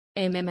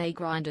MMA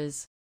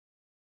grinders.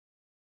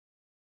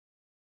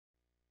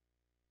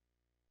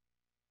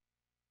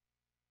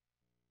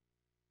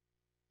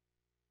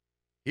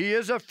 He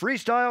is a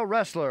freestyle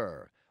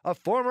wrestler, a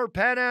former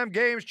Pan Am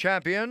Games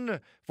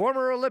champion,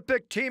 former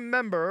Olympic team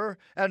member,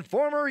 and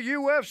former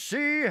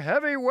UFC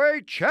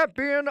heavyweight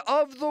champion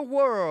of the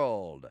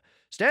world.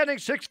 Standing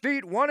 6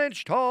 feet 1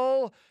 inch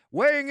tall,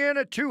 weighing in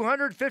at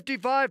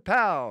 255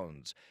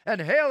 pounds,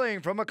 and hailing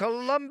from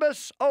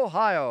Columbus,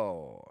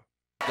 Ohio.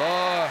 The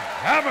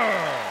Hammer,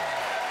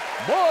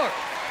 Mark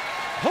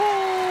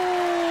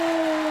Coleman.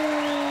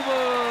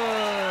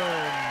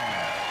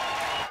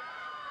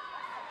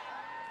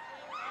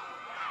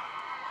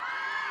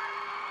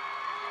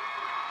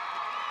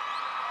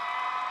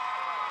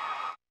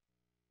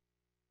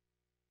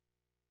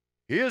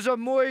 He is a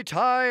Muay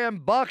Thai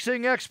and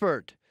boxing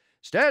expert,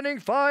 standing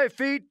 5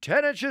 feet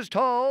 10 inches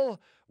tall,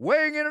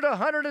 weighing in at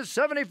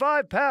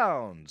 175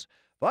 pounds,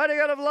 fighting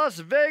out of Las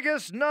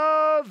Vegas,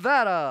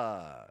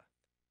 Nevada.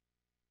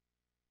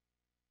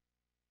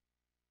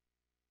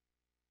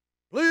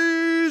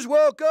 Please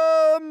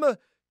welcome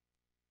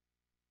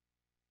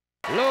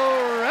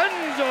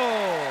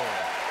Lorenzo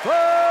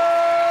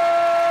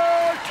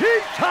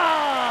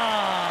Fertitta.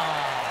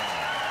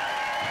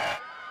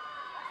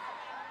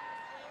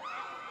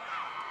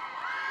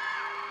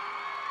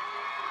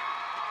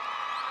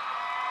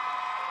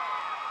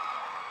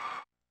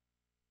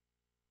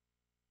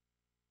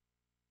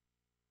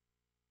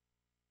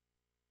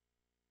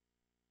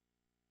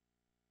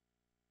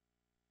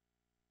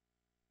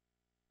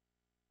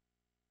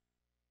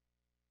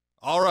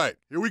 All right,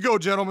 here we go,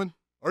 gentlemen.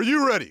 Are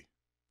you ready?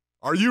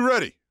 Are you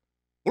ready?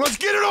 Well, let's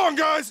get it on,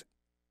 guys!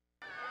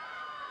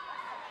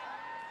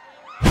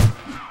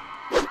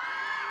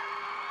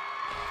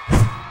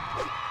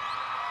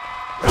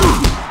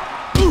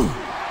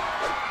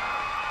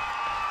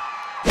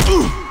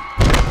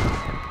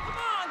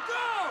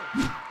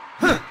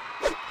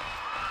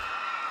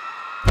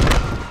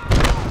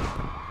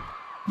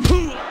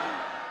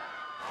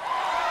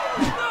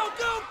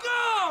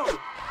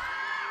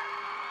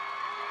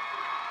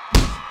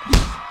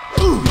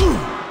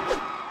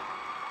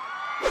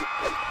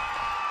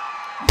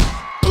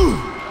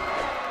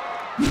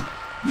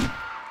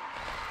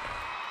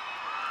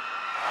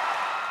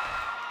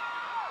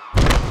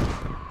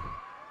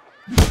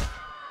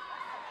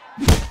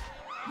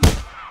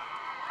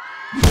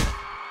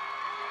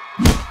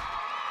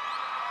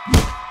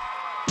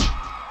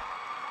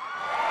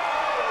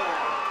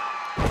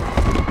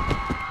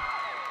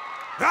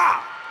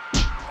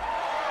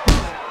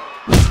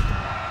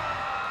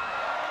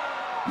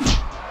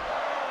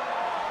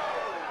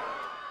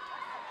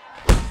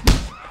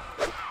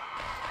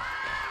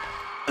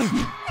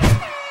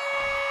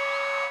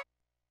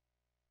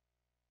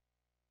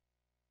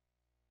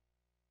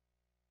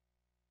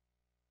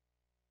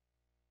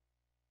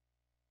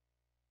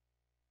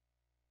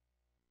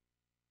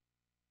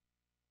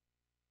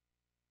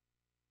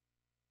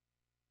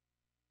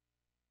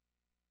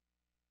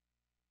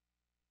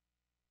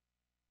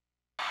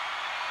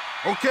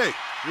 Okay,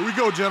 here we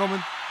go,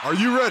 gentlemen. Are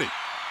you ready?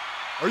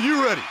 Are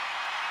you ready?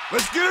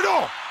 Let's get it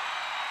on!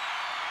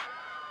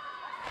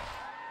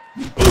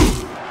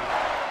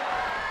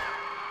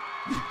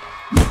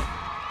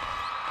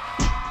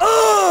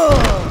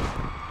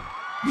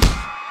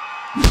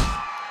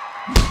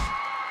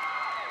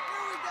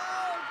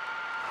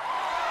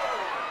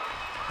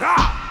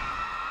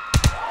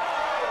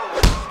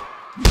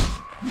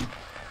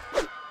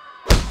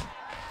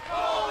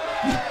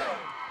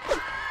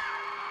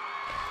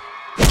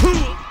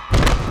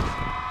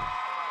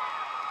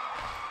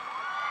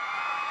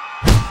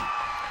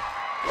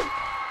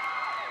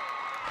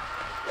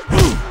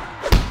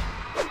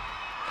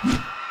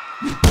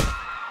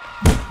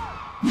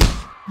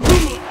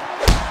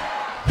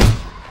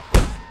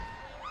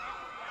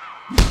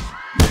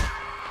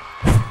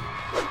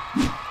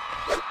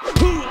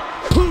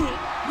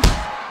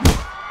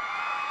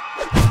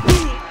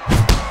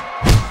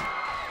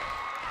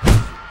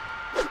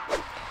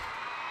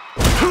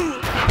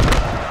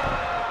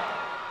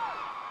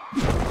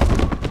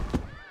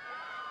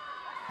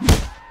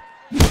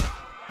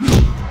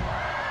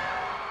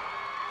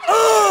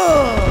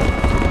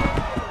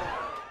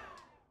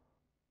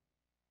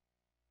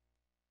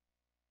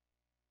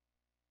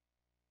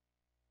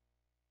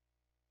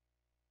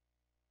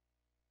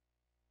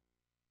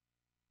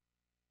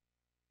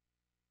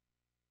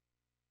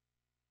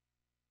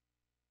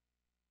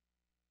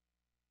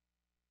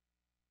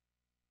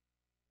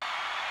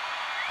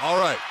 All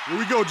right, here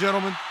we go,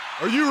 gentlemen.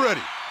 Are you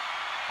ready?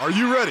 Are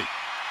you ready?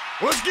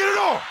 Well, let's get it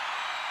on!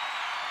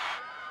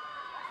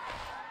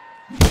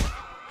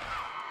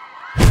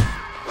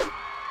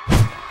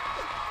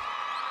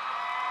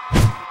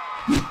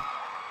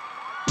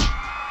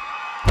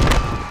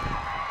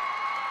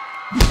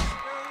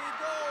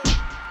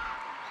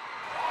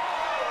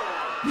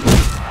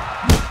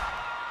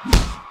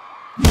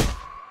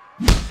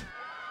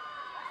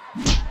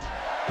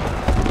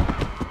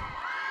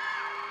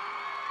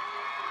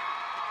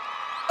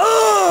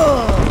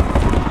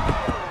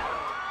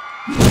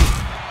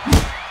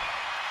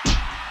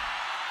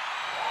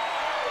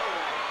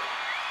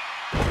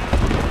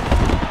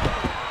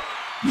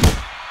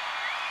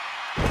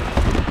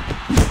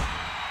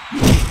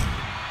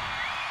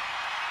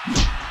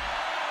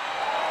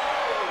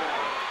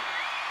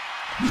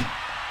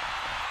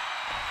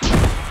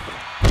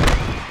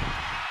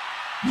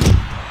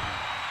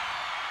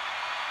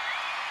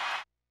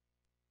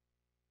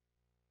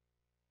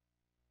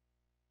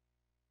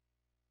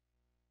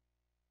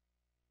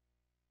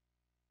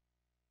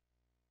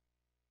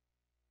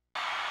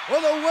 for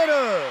the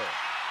winner,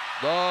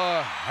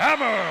 the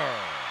Hammer,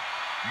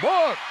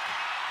 Mark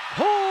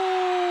Coleman.